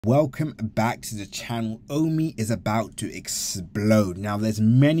Welcome back to the channel. OMI is about to explode. Now there's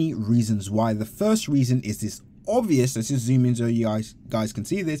many reasons why. The first reason is this obvious, let's just zoom in so you guys can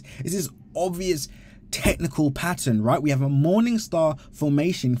see this, is this obvious technical pattern, right? We have a morning star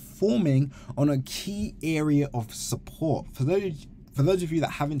formation forming on a key area of support. For those of you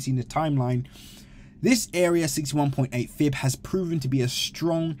that haven't seen the timeline, this area 61.8 fib has proven to be a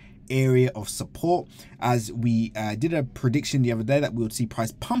strong area of support. As we did a prediction the other day that we would see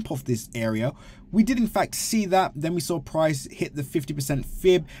price pump off this area, we did in fact see that. Then we saw price hit the 50%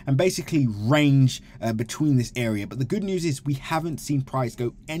 fib and basically range between this area. But the good news is we haven't seen price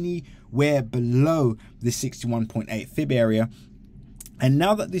go anywhere below the 61.8 fib area. And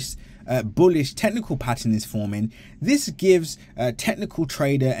now that this bullish technical pattern is forming, this gives technical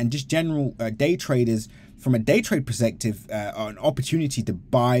trader and just general day traders from a day trade perspective an opportunity to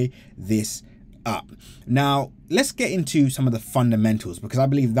buy this up. Now let's get into some of the fundamentals, because I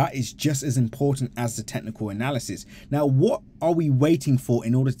believe that is just as important as the technical analysis. Now, what are we waiting for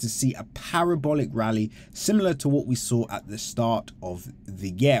in order to see a parabolic rally similar to what we saw at the start of the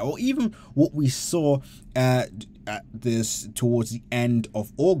year, or even what we saw towards the end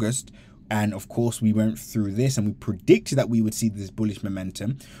of August? And of course we went through this and we predicted that we would see this bullish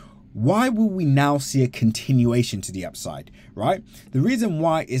momentum. Why will we now see a continuation to the upside, right? The reason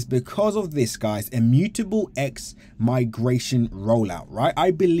why is because of this, guys, immutable X migration rollout, right?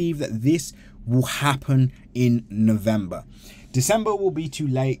 I believe that this will happen in November. December will be too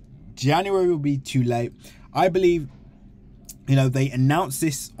late. January will be too late. I believe, you know, they announced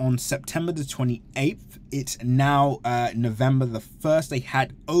this on September the 28th. It's now November the 1st. They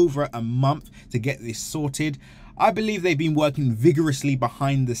had over a month to get this sorted. I believe they've been working vigorously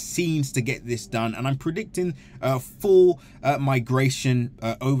behind the scenes to get this done, and I'm predicting full migration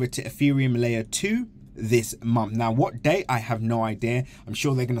over to Ethereum layer 2 this month. Now what day, I have no idea. I'm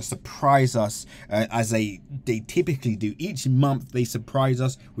sure they're going to surprise us as they typically do. Each month they surprise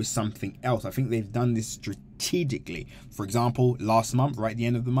us with something else. I think they've done this strategically. For example, last month, right at the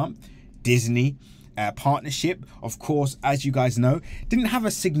end of the month, Disney partnership, of course, as you guys know, didn't have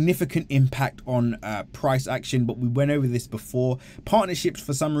a significant impact on price action, but we went over this before. Partnerships,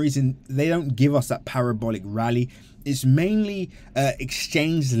 for some reason, they don't give us that parabolic rally. It's mainly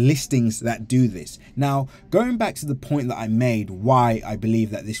exchange listings that do this. Now, going back to the point that I made, why I believe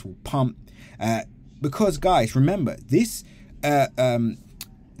that this will pump, because guys, remember this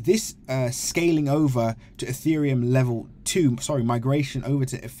scaling over to Ethereum level 2, migration over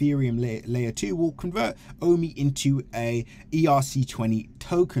to Ethereum layer 2 will convert OMI into a ERC20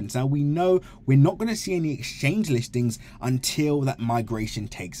 tokens. Now we know we're not going to see any exchange listings until that migration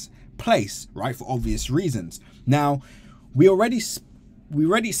takes place, right? For obvious reasons. Now we already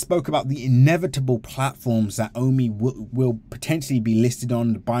spoke about the inevitable platforms that OMI will potentially be listed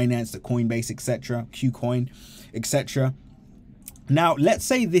on: the Binance, the Coinbase, etc., KuCoin, etc. Now, let's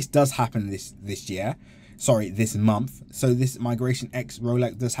say this does happen this month. So this migration X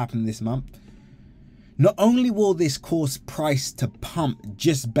rollout does happen this month. Not only will this cause price to pump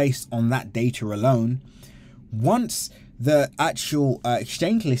just based on that data alone, once the actual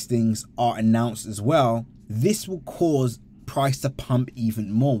exchange listings are announced as well, this will cause price to pump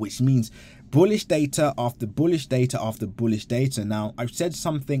even more, which means bullish data after bullish data after bullish data. Now, I've said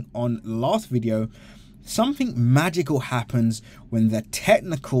something on the last video. Something magical happens when the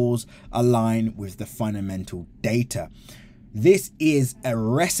technicals align with the fundamental data. This is a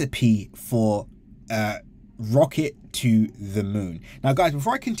recipe for rocket to the moon. Now guys,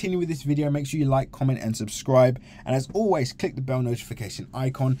 before I continue with this video, make sure you like, comment and subscribe, and as always, click the bell notification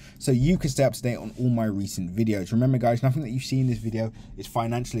icon so you can stay up to date on all my recent videos. Remember guys, nothing that you see in this video is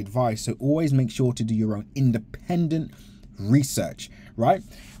financial advice, so always make sure to do your own independent research, right?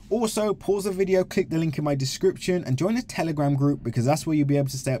 Also, pause the video, click the link in my description and join the Telegram group, because that's where you'll be able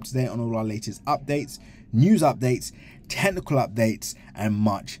to stay up to date on all our latest updates, news updates, technical updates, and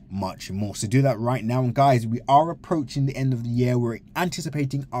much more. So do that right now. And guys, we are approaching the end of the year. We're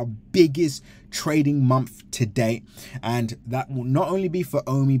anticipating our biggest trading month to date, and that will not only be for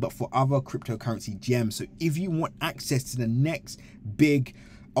OMI but for other cryptocurrency gems. So if you want access to the next big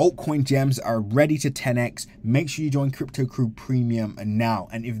altcoin gems are ready to 10x, make sure you join Crypto Crew Premium now.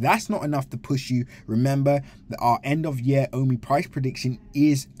 And if that's not enough to push you, remember that our end of year OMI price prediction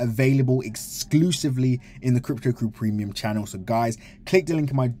is available exclusively in the Crypto Crew Premium channel. So guys, click the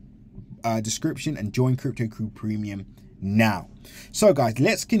link in my description and join Crypto Crew Premium now. So guys,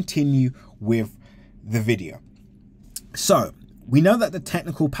 let's continue with the video. So we know that the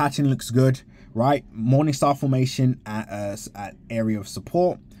technical pattern looks good, right? Morning star formation at area of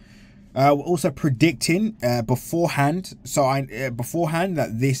support. We're also predicting beforehand. So beforehand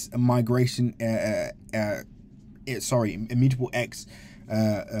that this migration, immutable X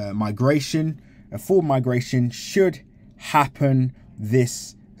migration, full migration should happen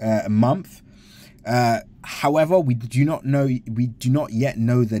this month. However, we do not yet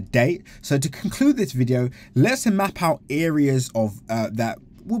know the date. So to conclude this video, let's map out areas of that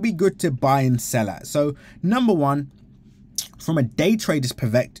will be good to buy and sell at. So number one, from a day trader's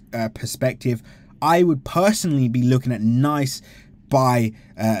perspective, I would personally be looking at nice buy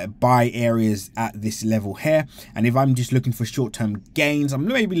areas at this level here. And if I'm just looking for short-term gains, I'm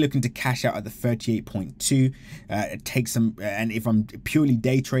maybe looking to cash out at the 38.2, take some, and if I'm purely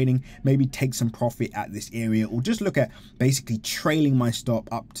day trading, maybe take some profit at this area, or just look at basically trailing my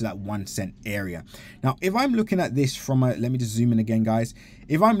stop up to that 1 cent area. Now, if I'm looking at this from a, let me just zoom in again, guys.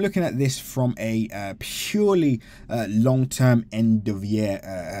 If I'm looking at this from a purely long-term end of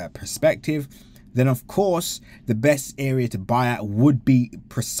year perspective, then of course the best area to buy at would be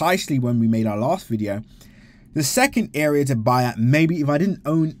precisely when we made our last video. The second area to buy at, maybe if I didn't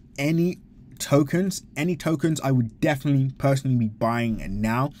own any tokens, I would definitely personally be buying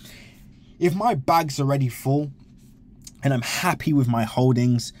now. If my bag's already full and I'm happy with my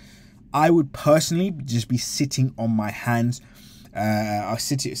holdings, I would personally just be sitting on my hands. I'll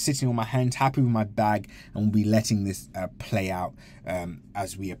sitting on my hands, happy with my bag, and we'll be letting this play out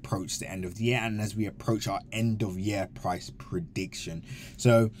as we approach the end of the year and as we approach our end of year price prediction.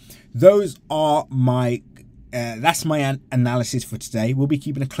 So those are my that's my analysis for today. We'll be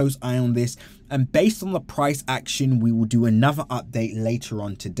keeping a close eye on this, and based on the price action, we will do another update later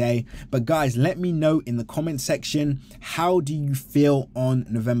on today. But guys, let me know in the comment section, how do you feel on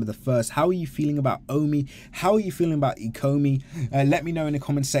November the 1st? How are you feeling about OMI? How are you feeling about ECOMI? Let me know in the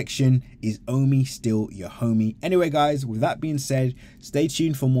comment section. Is OMI still your homie? Anyway, guys, with that being said, stay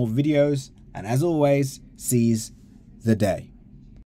tuned for more videos, and as always, seize the day.